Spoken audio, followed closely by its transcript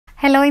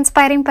Hello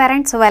inspiring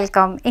parents,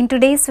 welcome. In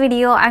today's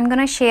video, I'm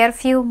gonna share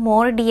few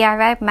more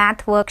DIY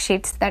math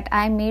worksheets that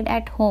I made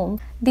at home.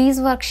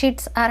 These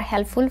worksheets are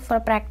helpful for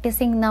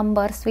practicing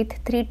numbers with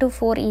 3 to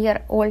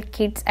 4-year-old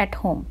kids at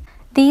home.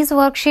 These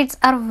worksheets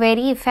are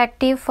very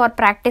effective for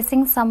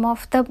practicing some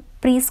of the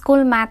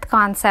preschool math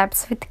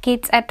concepts with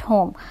kids at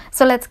home.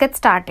 So let's get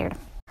started.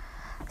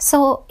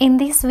 So in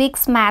this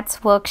week's maths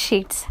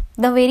worksheets,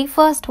 the very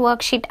first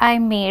worksheet I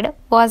made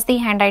was the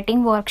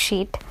handwriting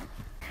worksheet.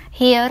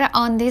 Here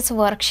on this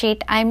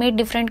worksheet, I made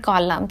different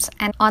columns,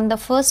 and on the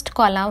first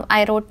column,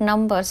 I wrote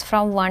numbers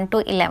from 1 to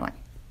 11.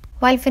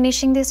 While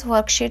finishing this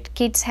worksheet,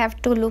 kids have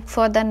to look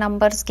for the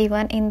numbers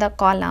given in the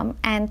column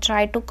and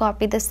try to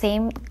copy the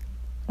same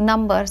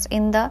numbers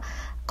in the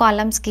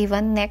columns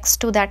given next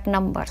to that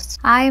numbers.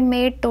 I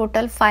made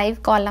total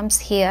 5 columns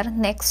here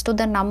next to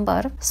the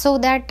number so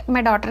that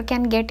my daughter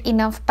can get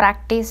enough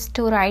practice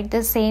to write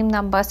the same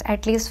numbers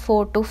at least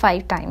 4 to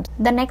 5 times.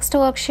 The next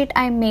worksheet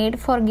I made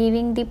for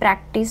giving the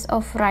practice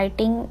of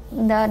writing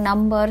the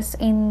numbers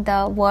in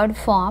the word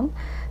form.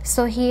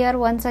 So here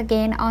once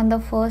again on the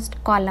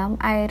first column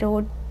I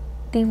wrote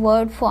the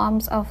word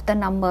forms of the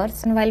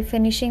numbers, and while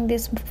finishing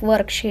this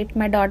worksheet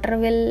my daughter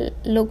will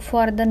look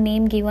for the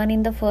name given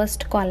in the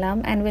first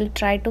column and will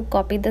try to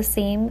copy the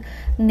same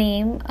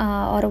name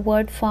or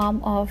word form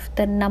of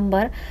the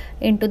number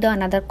into the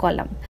another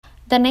column.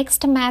 The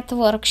next math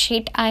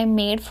worksheet I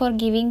made for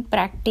giving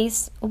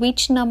practice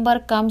which number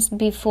comes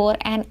before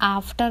and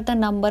after the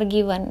number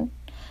given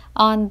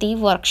on the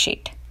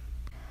worksheet.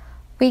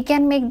 We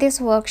can make this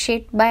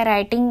worksheet by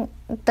writing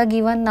the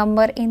given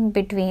number in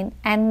between,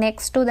 and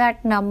next to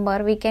that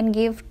number we can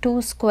give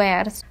 2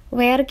 squares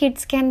where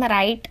kids can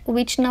write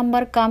which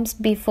number comes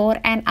before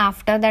and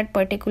after that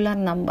particular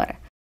number.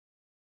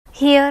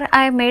 Here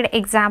I made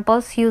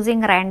examples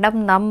using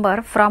random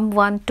number from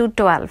 1 to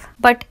 12.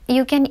 But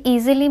you can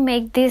easily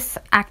make this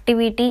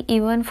activity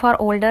even for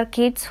older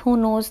kids who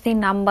knows the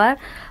number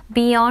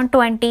beyond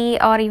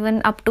 20 or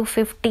even up to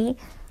 50.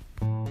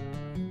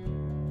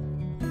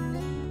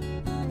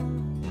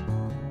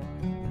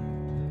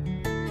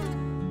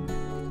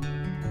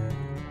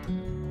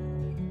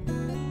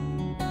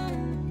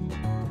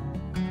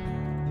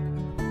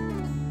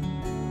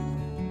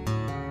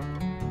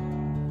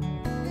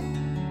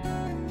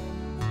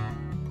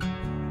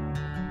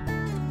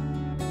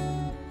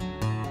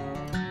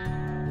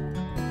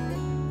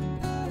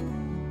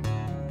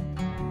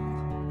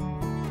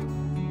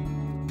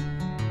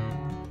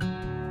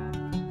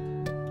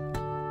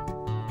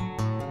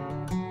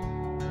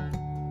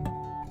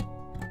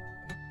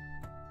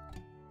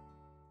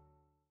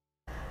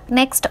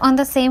 Next, on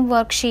the same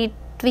worksheet,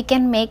 we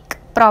can make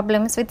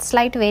problems with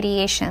slight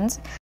variations.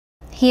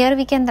 Here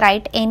we can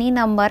write any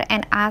number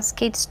and ask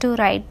kids to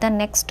write the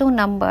next 2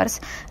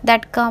 numbers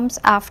that comes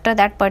after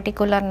that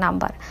particular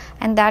number.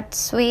 And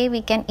that's way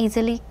we can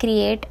easily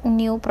create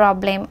new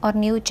problem or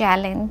new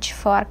challenge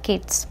for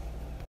kids.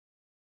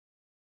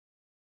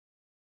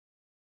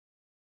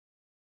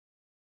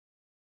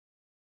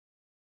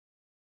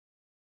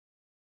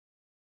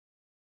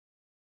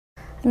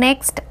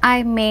 Next,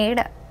 I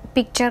made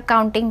picture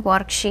counting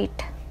worksheet.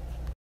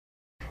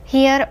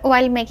 Here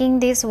while making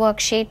this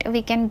worksheet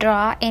we can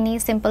draw any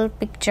simple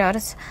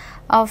pictures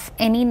of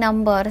any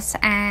numbers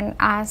and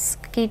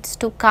ask kids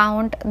to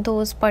count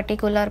those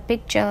particular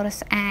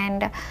pictures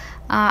and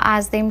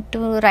ask them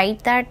to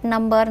write that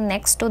number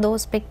next to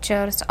those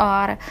pictures,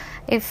 or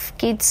if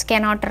kids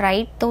cannot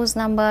write those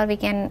numbers we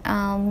can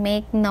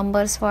make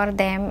numbers for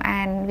them,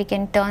 and we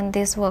can turn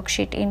this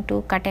worksheet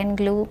into cut and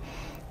glue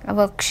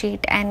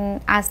worksheet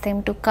and ask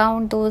them to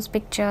count those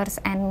pictures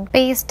and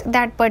paste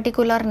that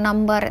particular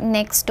number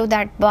next to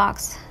that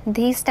box.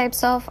 These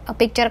types of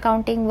picture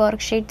counting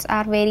worksheets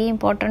are very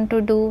important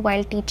to do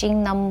while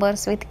teaching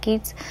numbers with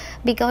kids,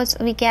 because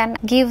we can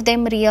give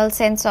them real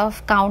sense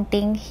of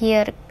counting.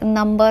 Here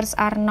numbers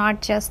are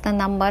not just the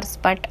numbers,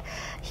 but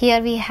here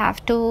we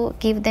have to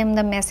give them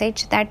the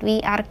message that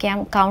we are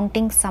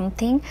counting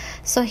something.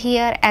 So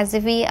here as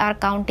if we are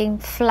counting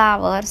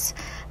flowers,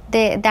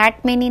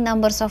 that many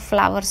numbers of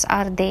flowers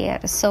are there.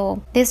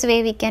 So this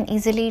way we can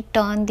easily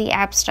turn the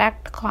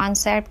abstract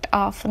concept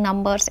of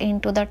numbers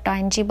into the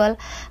tangible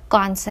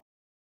concept.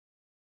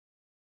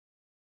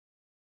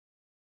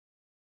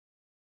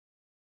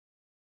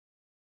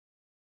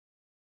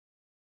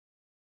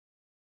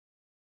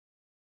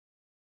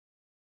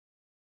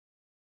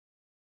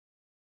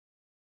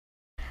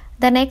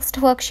 The next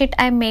worksheet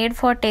I made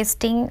for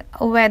testing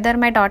whether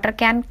my daughter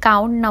can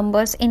count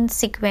numbers in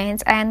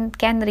sequence and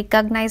can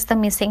recognize the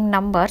missing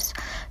numbers.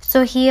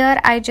 So here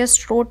I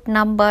just wrote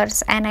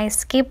numbers and I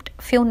skipped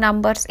few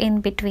numbers in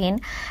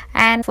between,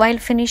 and while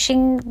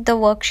finishing the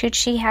worksheet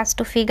she has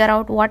to figure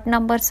out what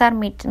numbers are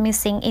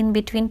missing in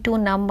between 2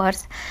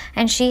 numbers,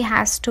 and she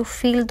has to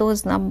fill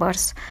those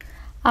numbers.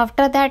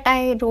 After that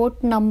I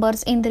wrote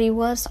numbers in the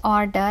reverse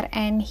order,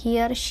 and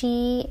here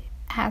she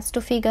has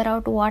to figure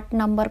out what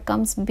number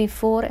comes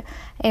before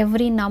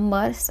every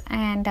numbers,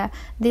 and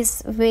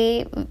this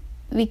way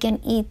we can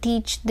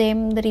teach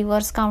them the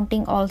reverse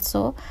counting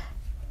also.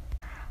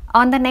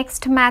 On the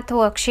next math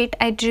worksheet,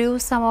 I drew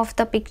some of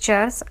the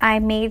pictures. I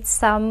made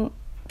some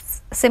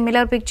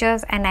similar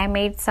pictures and I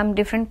made some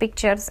different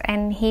pictures,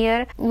 and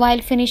here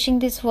while finishing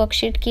this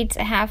worksheet, kids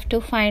have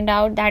to find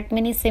out that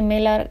many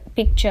similar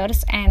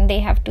pictures and they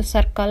have to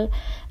circle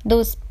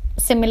those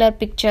similar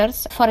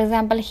pictures. For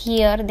example,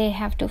 here they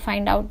have to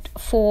find out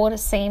 4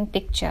 same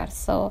pictures,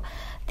 so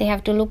they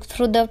have to look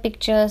through the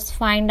pictures,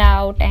 find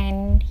out,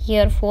 and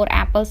here 4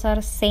 apples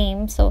are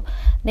same, so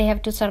they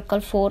have to circle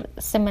 4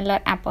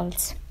 similar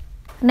apples.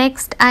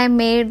 Next, I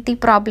made the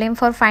problem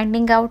for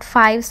finding out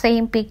 5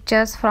 same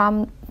pictures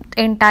from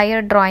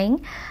entire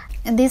drawing.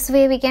 This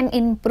way we can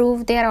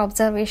improve their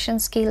observation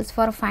skills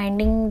for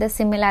finding the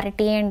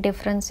similarity and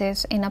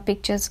differences in a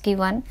pictures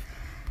given.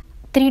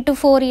 3 to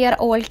 4 year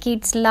old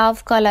kids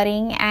love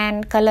coloring,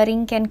 and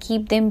coloring can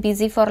keep them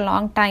busy for a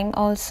long time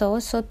also.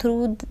 So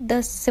through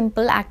the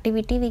simple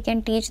activity we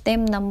can teach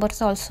them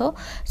numbers also.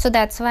 So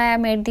that's why I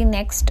made the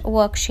next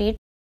worksheet.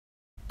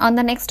 On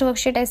the next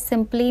worksheet, I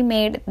simply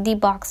made the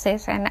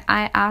boxes, and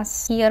I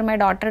asked here my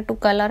daughter to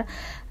color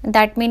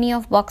that many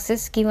of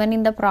boxes given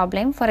in the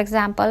problem. For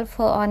example,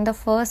 on the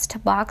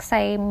first box,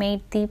 I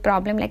made the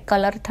problem like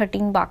color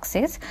 13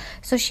 boxes.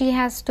 So she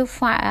has to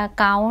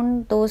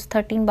count those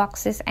 13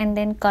 boxes and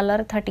then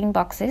color 13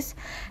 boxes.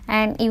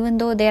 And even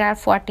though there are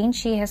 14,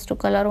 she has to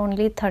color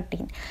only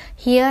 13.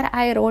 Here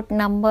I wrote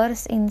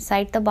numbers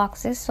inside the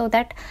boxes so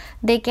that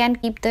they can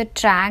keep the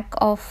track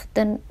of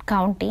the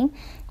counting.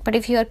 But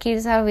if your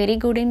kids are very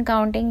good in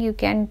counting, you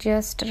can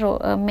just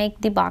make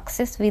the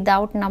boxes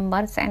without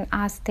numbers and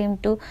ask them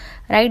to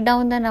write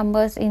down the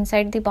numbers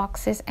inside the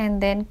boxes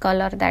and then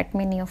color that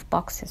many of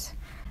boxes.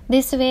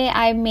 This way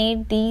I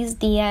made these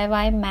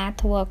DIY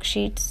math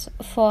worksheets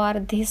for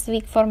this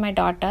week for my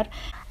daughter.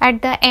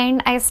 At the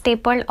end, I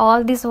stapled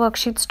all these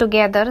worksheets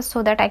together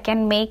so that I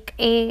can make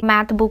a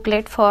math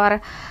booklet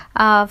for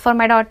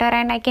my daughter,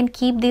 and I can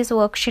keep these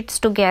worksheets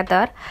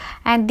together.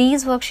 And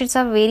these worksheets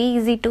are very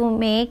easy to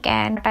make,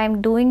 and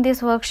I'm doing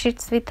these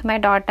worksheets with my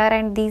daughter,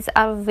 and these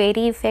are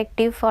very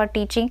effective for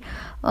teaching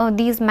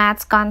these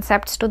maths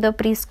concepts to the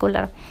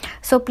preschooler.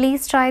 So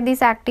please try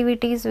these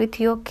activities with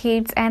your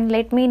kids and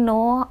let me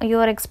know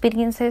your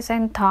experiences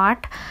and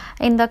thought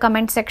in the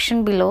comment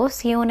section below.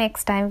 See you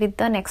next time with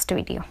the next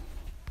video.